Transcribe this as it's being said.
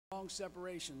long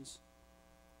separations.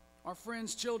 Our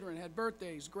friends' children had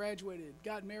birthdays, graduated,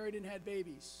 got married, and had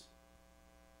babies,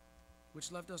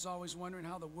 which left us always wondering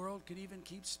how the world could even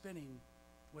keep spinning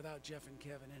without Jeff and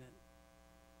Kevin in it.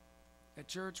 At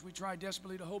church, we tried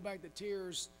desperately to hold back the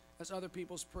tears as other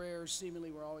people's prayers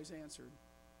seemingly were always answered.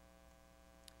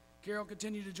 Carol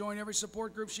continued to join every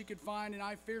support group she could find, and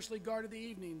I fiercely guarded the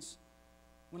evenings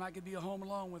when I could be home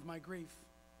alone with my grief.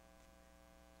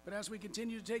 But as we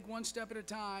continued to take one step at a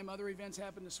time, other events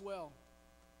happened as well.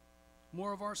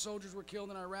 More of our soldiers were killed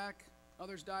in Iraq,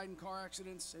 others died in car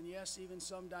accidents, and yes, even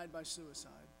some died by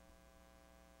suicide.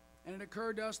 And it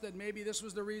occurred to us that maybe this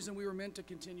was the reason we were meant to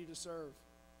continue to serve.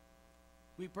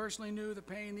 We personally knew the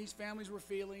pain these families were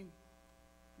feeling,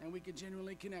 and we could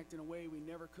genuinely connect in a way we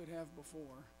never could have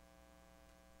before.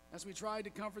 As we tried to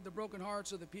comfort the broken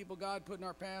hearts of the people God put in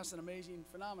our path, an amazing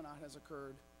phenomenon has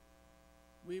occurred.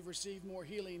 We've received more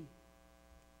healing,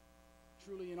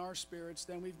 truly, in our spirits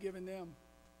than we've given them.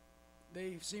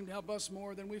 They seem to help us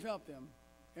more than we've helped them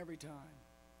every time.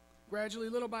 Gradually,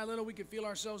 little by little, we could feel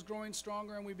ourselves growing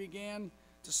stronger, and we began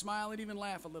to smile and even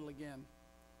laugh a little again.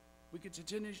 We could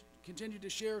continue to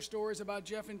share stories about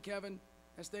Jeff and Kevin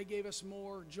as they gave us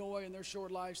more joy in their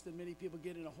short lives than many people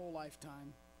get in a whole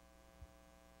lifetime.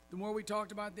 The more we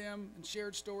talked about them and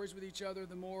shared stories with each other,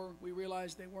 the more we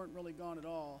realized they weren't really gone at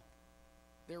all.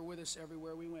 They were with us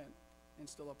everywhere we went and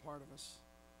still a part of us.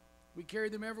 We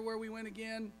carried them everywhere we went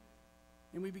again,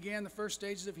 and we began the first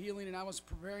stages of healing, and I was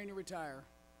preparing to retire.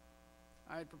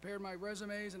 I had prepared my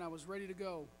resumes, and I was ready to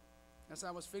go. As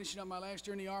I was finishing up my last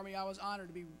year in the Army, I was honored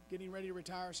to be getting ready to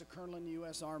retire as a colonel in the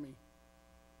U.S. Army.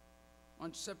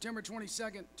 On September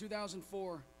 22nd,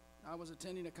 2004, I was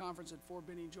attending a conference at Fort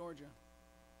Benning, Georgia.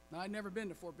 Now, I'd never been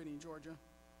to Fort Benning, Georgia,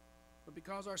 but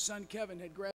because our son Kevin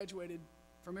had graduated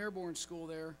from airborne school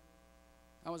there,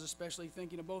 I was especially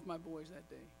thinking of both my boys that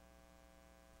day.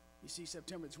 You see,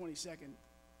 September 22nd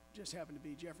just happened to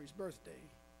be Jeffrey's birthday.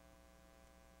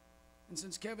 And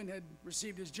since Kevin had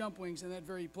received his jump wings in that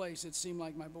very place, it seemed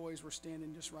like my boys were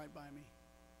standing just right by me.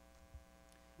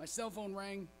 My cell phone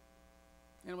rang,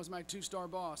 and it was my two-star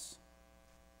boss.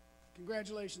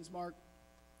 "Congratulations, Mark.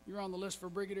 You're on the list for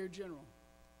Brigadier General."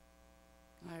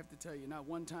 I have to tell you, not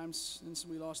one time since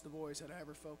we lost the boys had I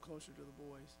ever felt closer to the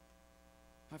boys.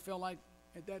 I felt like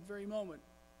at that very moment,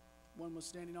 one was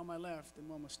standing on my left and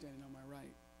one was standing on my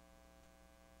right.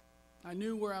 I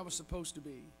knew where I was supposed to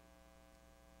be,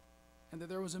 and that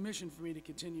there was a mission for me to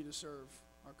continue to serve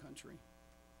our country.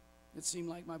 It seemed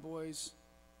like my boys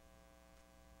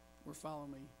were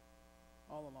following me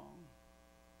all along.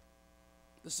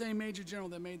 The same Major General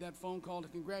that made that phone call to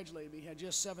congratulate me had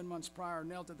just 7 months prior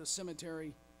knelt at the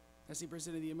cemetery as he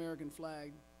presented the American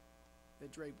flag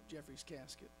that draped Jeffrey's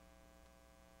casket.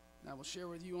 And I will share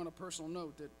with you on a personal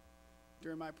note that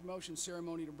during my promotion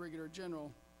ceremony to Brigadier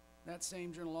General, that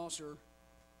same general officer,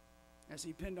 as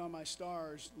he pinned on my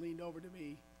stars, leaned over to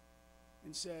me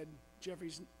and said,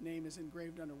 "Jeffrey's name is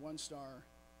engraved under one star,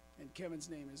 and Kevin's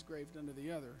name is engraved under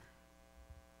the other."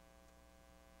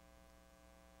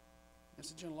 As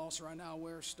a general officer, I now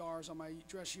wear stars on my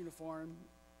dress uniform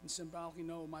and symbolically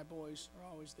know my boys are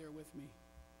always there with me.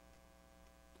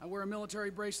 I wear a military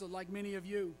bracelet like many of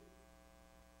you.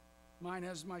 Mine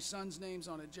has my sons' names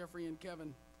on it, Jeffrey and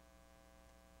Kevin.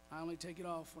 I only take it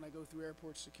off when I go through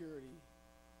airport security.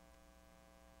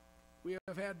 We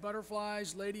have had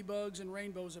butterflies, ladybugs, and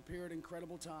rainbows appear at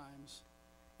incredible times.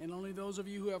 And only those of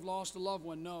you who have lost a loved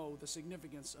one know the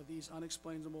significance of these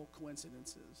unexplainable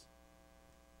coincidences.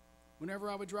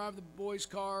 Whenever I would drive the boys'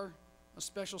 car, a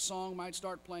special song might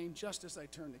start playing just as I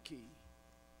turned the key.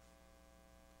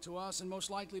 To us, and most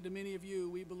likely to many of you,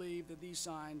 we believe that these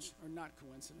signs are not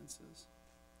coincidences.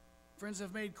 Friends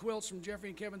have made quilts from Jeffrey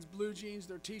and Kevin's blue jeans,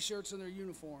 their t-shirts, and their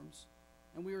uniforms.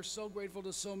 And we are so grateful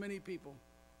to so many people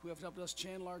who have helped us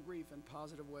channel our grief in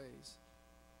positive ways.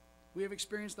 We have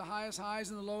experienced the highest highs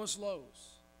and the lowest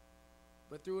lows.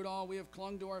 But through it all, we have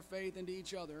clung to our faith and to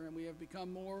each other, and we have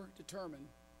become more determined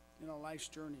in our life's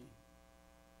journey.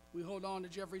 We hold on to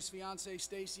Jeffrey's fiancée,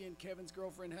 Stacy, and Kevin's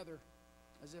girlfriend, Heather,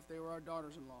 as if they were our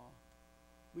daughters-in-law.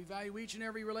 We value each and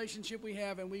every relationship we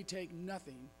have, and we take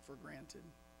nothing for granted.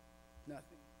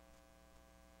 Nothing.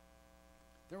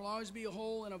 There will always be a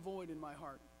hole and a void in my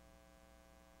heart.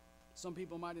 Some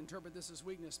people might interpret this as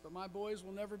weakness, but my boys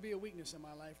will never be a weakness in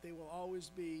my life. They will always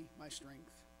be my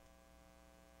strength.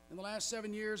 In the last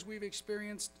 7 years, we've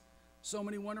experienced so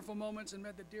many wonderful moments and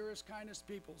met the dearest, kindest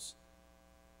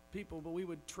people, but we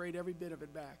would trade every bit of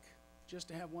it back just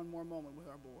to have one more moment with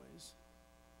our boys.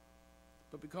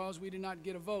 But because we did not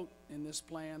get a vote in this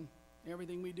plan,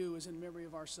 everything we do is in memory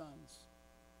of our sons.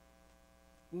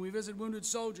 When we visit wounded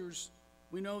soldiers,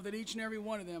 we know that each and every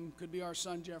one of them could be our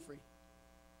son Jeffrey.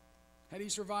 Had he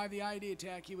survived the IED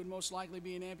attack, he would most likely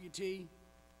be an amputee,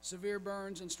 severe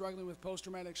burns, and struggling with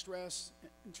post-traumatic stress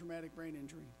and traumatic brain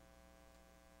injury.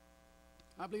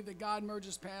 I believe that God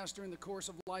merges paths during the course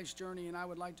of life's journey, and I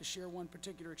would like to share one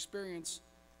particular experience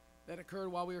that occurred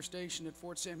while we were stationed at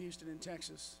Fort Sam Houston in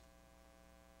Texas.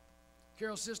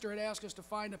 Carol's sister had asked us to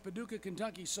find a Paducah,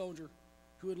 Kentucky soldier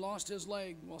who had lost his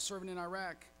leg while serving in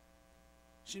Iraq.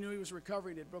 She knew he was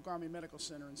recovering at Brooke Army Medical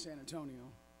Center in San Antonio.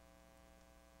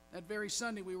 That very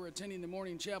Sunday, we were attending the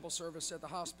morning chapel service at the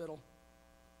hospital.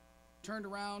 Turned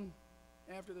around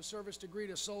after the service to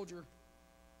greet a soldier.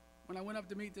 When I went up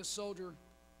to meet this soldier,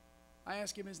 I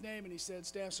asked him his name, and he said,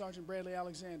 "Staff Sergeant Bradley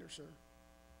Alexander, sir."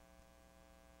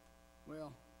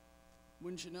 Well,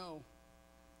 wouldn't you know,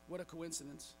 what a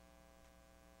coincidence.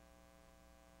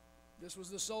 This was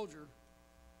the soldier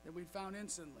that we'd found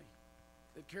instantly,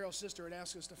 that Carol's sister had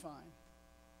asked us to find.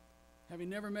 Having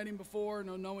never met him before,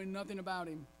 knowing nothing about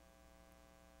him,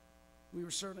 we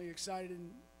were certainly excited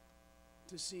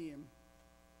to see him,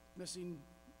 missing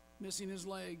his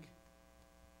leg.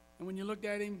 And when you looked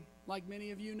at him, like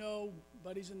many of you know,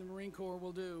 buddies in the Marine Corps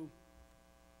will do,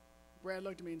 Brad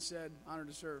looked at me and said, "Honored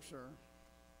to serve, sir."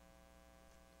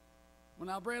 Well,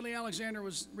 now, Bradley Alexander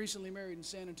was recently married in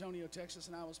San Antonio, Texas,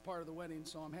 and I was part of the wedding,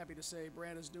 so I'm happy to say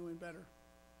Brad is doing better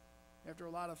after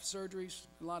a lot of surgeries,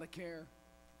 a lot of care,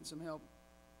 and some help.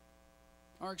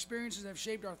 Our experiences have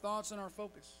shaped our thoughts and our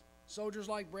focus. Soldiers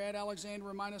like Brad Alexander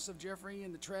remind us of Jeffrey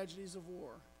and the tragedies of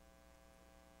war.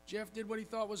 Jeff did what he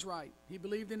thought was right. He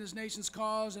believed in his nation's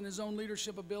cause and his own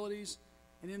leadership abilities,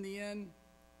 and in the end,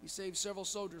 he saved several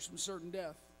soldiers from certain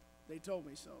death. They told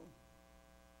me so.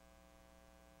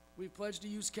 We've pledged to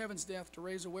use Kevin's death to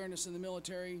raise awareness in the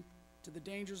military to the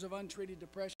dangers of untreated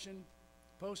depression,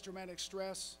 post-traumatic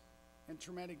stress, and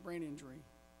traumatic brain injury.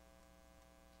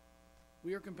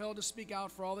 We are compelled to speak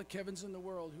out for all the Kevins in the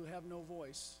world who have no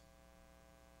voice.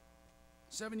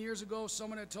 7 years ago,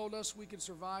 someone had told us we could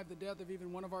survive the death of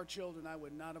even one of our children. I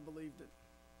would not have believed it.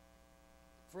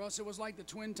 For us, it was like the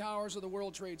Twin Towers of the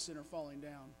World Trade Center falling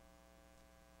down.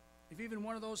 If even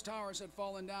one of those towers had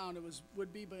fallen down, it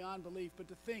would be beyond belief. But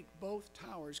to think both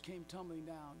towers came tumbling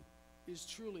down is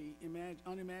truly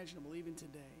unimaginable even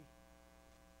today.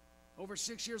 Over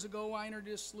 6 years ago, I entered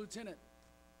this lieutenant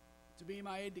to be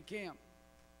my aide de camp.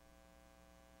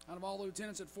 Out of all the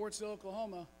lieutenants at Fort Sill,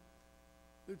 Oklahoma,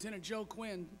 Lieutenant Joe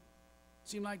Quinn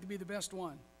seemed like to be the best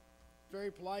one.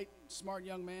 Very polite, smart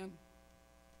young man,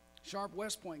 sharp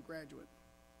West Point graduate.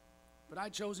 But I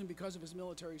chose him because of his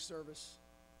military service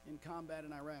in combat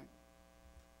in Iraq.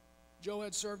 Joe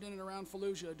had served in and around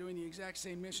Fallujah doing the exact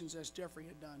same missions as Jeffrey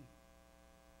had done.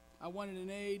 I wanted an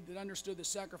aide that understood the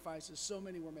sacrifices so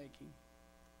many were making.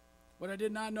 What I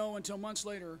did not know until months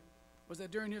later was that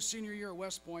during his senior year at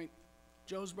West Point,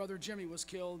 Joe's brother Jimmy was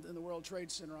killed in the World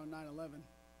Trade Center on 9/11.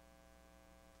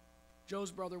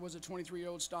 Joe's brother was a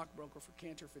 23-year-old stockbroker for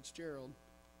Cantor Fitzgerald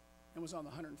and was on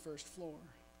the 101st floor.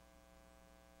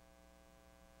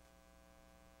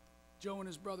 Joe and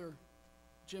his brother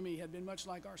Jimmy had been much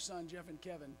like our son Jeff and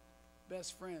Kevin,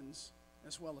 best friends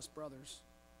as well as brothers.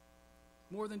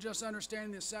 More than just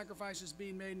understanding the sacrifices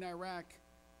being made in Iraq,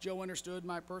 Joe understood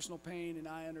my personal pain and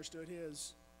I understood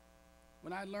his.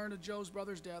 When I learned of Joe's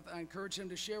brother's death, I encouraged him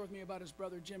to share with me about his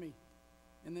brother Jimmy,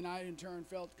 and then I in turn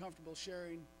felt comfortable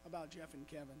sharing about Jeff and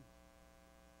Kevin.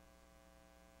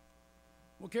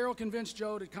 Well, Carol convinced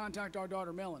Joe to contact our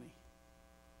daughter Melanie.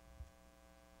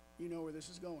 You know where this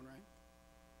is going, right?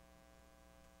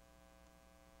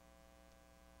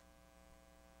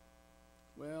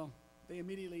 Well, they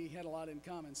immediately had a lot in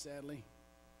common, sadly.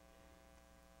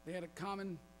 They had a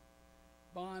common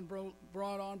bond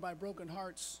brought on by broken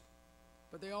hearts,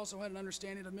 but they also had an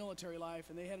understanding of military life,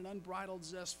 and they had an unbridled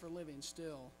zest for living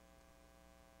still.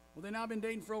 Well, they've now been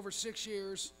dating for over 6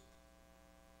 years,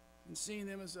 and seeing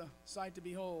them is a sight to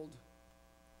behold.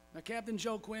 Now, Captain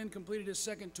Joe Quinn completed his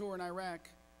second tour in Iraq,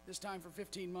 this time for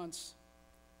 15 months.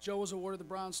 Joe was awarded the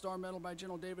Bronze Star Medal by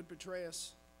General David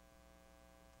Petraeus.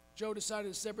 Joe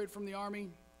decided to separate from the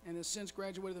Army and has since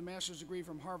graduated with a master's degree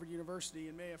from Harvard University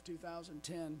in May of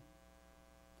 2010.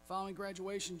 Following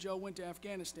graduation, Joe went to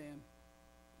Afghanistan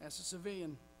as a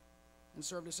civilian and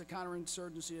served as a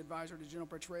counterinsurgency advisor to General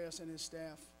Petraeus and his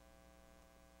staff.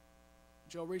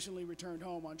 Joe recently returned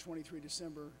home on 23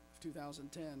 December of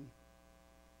 2010.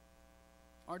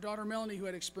 Our daughter Melanie, who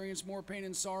had experienced more pain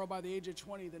and sorrow by the age of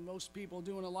 20 than most people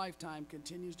do in a lifetime,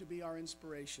 continues to be our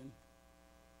inspiration.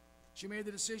 She made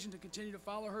the decision to continue to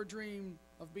follow her dream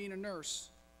of being a nurse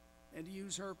and to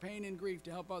use her pain and grief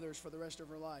to help others for the rest of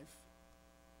her life.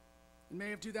 In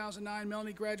May of 2009,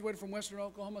 Melanie graduated from Western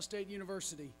Oklahoma State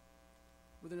University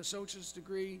with an associate's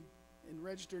degree and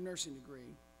registered nursing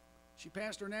degree. She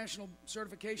passed her national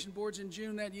certification boards in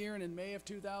June that year, and in May of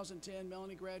 2010,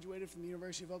 Melanie graduated from the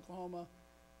University of Oklahoma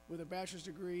with a bachelor's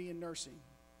degree in nursing.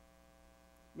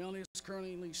 Melanie is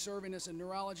currently serving as a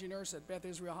neurology nurse at Beth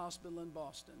Israel Hospital in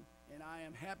Boston. And I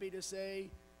am happy to say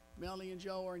Melanie and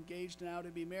Joe are engaged now to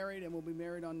be married and will be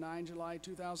married on 9 July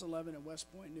 2011 in West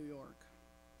Point, New York.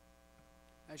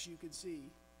 As you can see,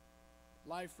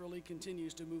 life really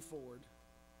continues to move forward.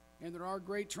 And there are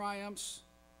great triumphs,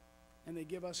 and they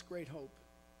give us great hope.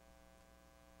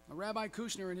 Now, Rabbi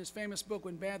Kushner, in his famous book,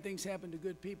 When Bad Things Happen to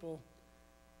Good People,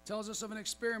 tells us of an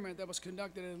experiment that was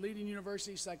conducted at a leading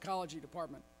university psychology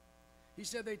department. He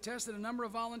said they tested a number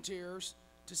of volunteers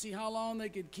to see how long they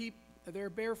could keep their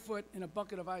bare foot in a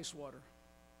bucket of ice water.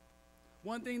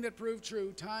 One thing that proved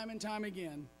true time and time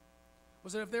again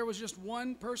was that if there was just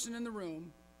one person in the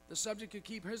room, the subject could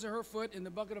keep his or her foot in the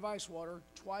bucket of ice water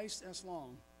twice as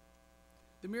long.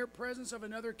 The mere presence of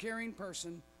another caring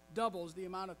person doubles the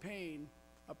amount of pain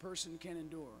a person can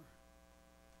endure.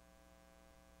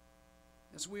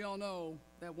 As we all know,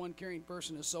 that one caring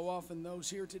person is so often those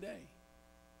here today,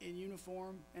 in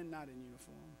uniform and not in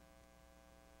uniform.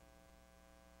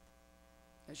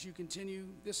 As you continue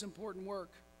this important work,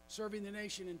 serving the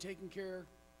nation and taking care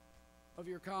of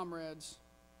your comrades,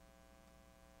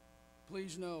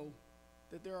 please know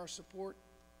that there are support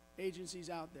agencies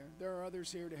out there. There are others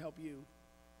here to help you.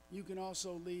 You can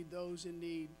also lead those in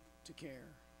need to care.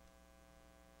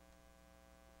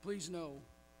 Please know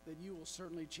that you will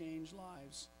certainly change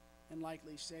lives and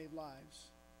likely save lives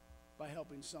by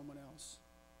helping someone else.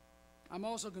 I'm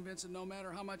also convinced that no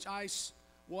matter how much ice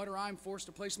water I'm forced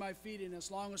to place my feet in,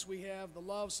 as long as we have the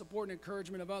love, support, and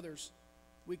encouragement of others,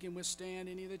 we can withstand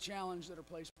any of the challenges that are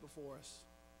placed before us.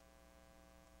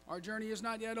 Our journey is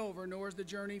not yet over, nor is the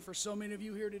journey for so many of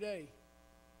you here today.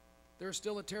 There is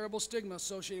still a terrible stigma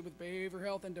associated with behavioral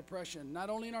health and depression, not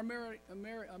only in our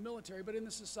military, but in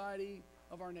the society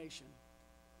of our nation.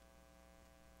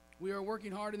 We are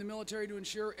working hard in the military to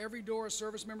ensure every door a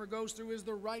service member goes through is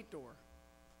the right door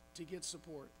to get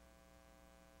support.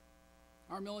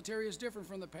 Our military is different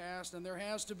from the past, and there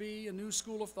has to be a new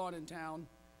school of thought in town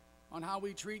on how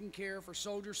we treat and care for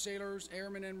soldiers, sailors,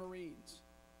 airmen, and Marines.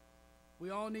 We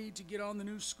all need to get on the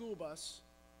new school bus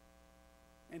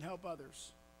and help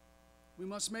others. We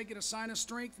must make it a sign of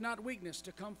strength, not weakness,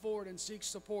 to come forward and seek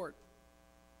support,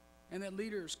 and that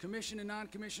leaders, commissioned and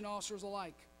non-commissioned officers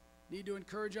alike, need to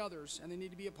encourage others, and they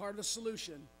need to be a part of the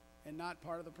solution and not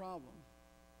part of the problem.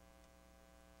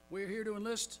 We are here to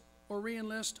enlist or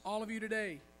re-enlist all of you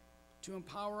today to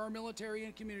empower our military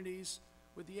and communities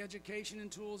with the education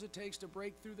and tools it takes to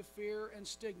break through the fear and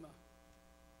stigma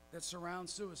that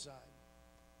surrounds suicide.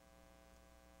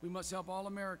 We must help all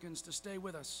Americans to stay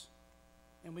with us,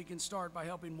 and we can start by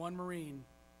helping one Marine,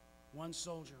 one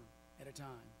soldier at a time.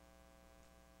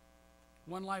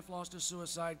 One life lost to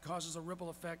suicide causes a ripple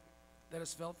effect that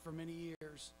is felt for many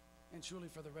years and truly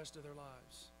for the rest of their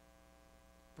lives.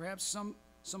 Perhaps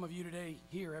some of you today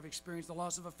here have experienced the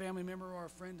loss of a family member or a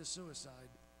friend to suicide.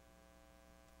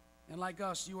 And like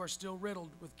us, you are still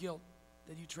riddled with guilt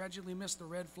that you tragically missed the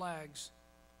red flags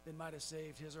that might have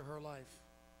saved his or her life.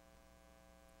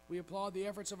 We applaud the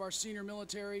efforts of our senior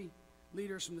military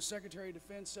leaders, from the Secretary of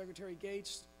Defense, Secretary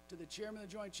Gates, to the Chairman of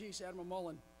the Joint Chiefs, Admiral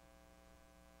Mullen.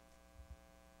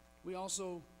 We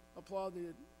also applaud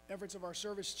the efforts of our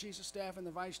service chiefs of staff and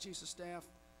the vice chiefs of staff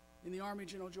in the Army,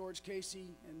 General George Casey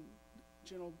and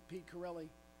General Pete Corelli,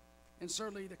 and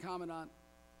certainly the Commandant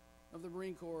of the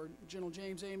Marine Corps, General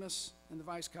James Amos, and the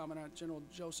Vice Commandant, General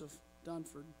Joseph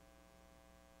Dunford,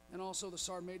 and also the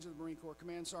Sergeant Major of the Marine Corps,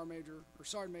 Command Sergeant Major, or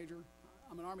Sergeant Major,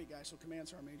 I'm an Army guy, so Command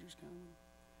Sergeant Major is kind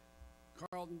of,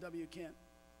 Carlton W. Kent.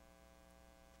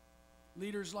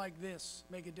 Leaders like this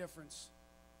make a difference.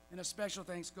 And a special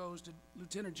thanks goes to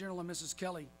Lieutenant General and Mrs.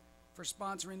 Kelly for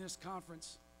sponsoring this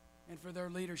conference and for their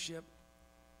leadership,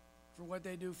 for what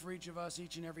they do for each of us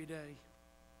each and every day.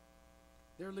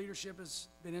 Their leadership has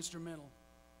been instrumental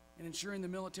in ensuring the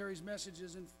military's message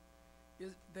is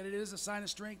that it is a sign of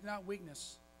strength, not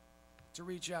weakness, to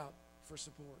reach out for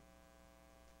support.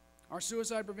 Our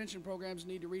suicide prevention programs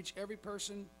need to reach every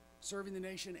person serving the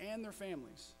nation and their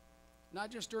families, not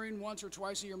just during once or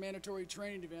twice a year mandatory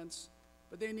training events,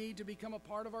 but they need to become a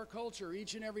part of our culture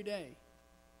each and every day.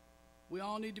 We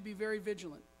all need to be very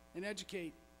vigilant and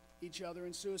educate each other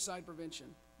in suicide prevention.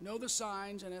 Know the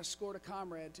signs and escort a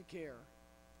comrade to care.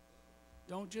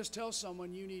 Don't just tell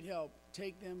someone you need help.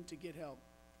 Take them to get help.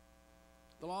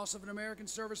 The loss of an American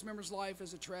service member's life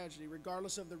is a tragedy,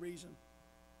 regardless of the reason.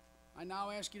 I now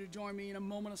ask you to join me in a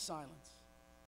moment of silence.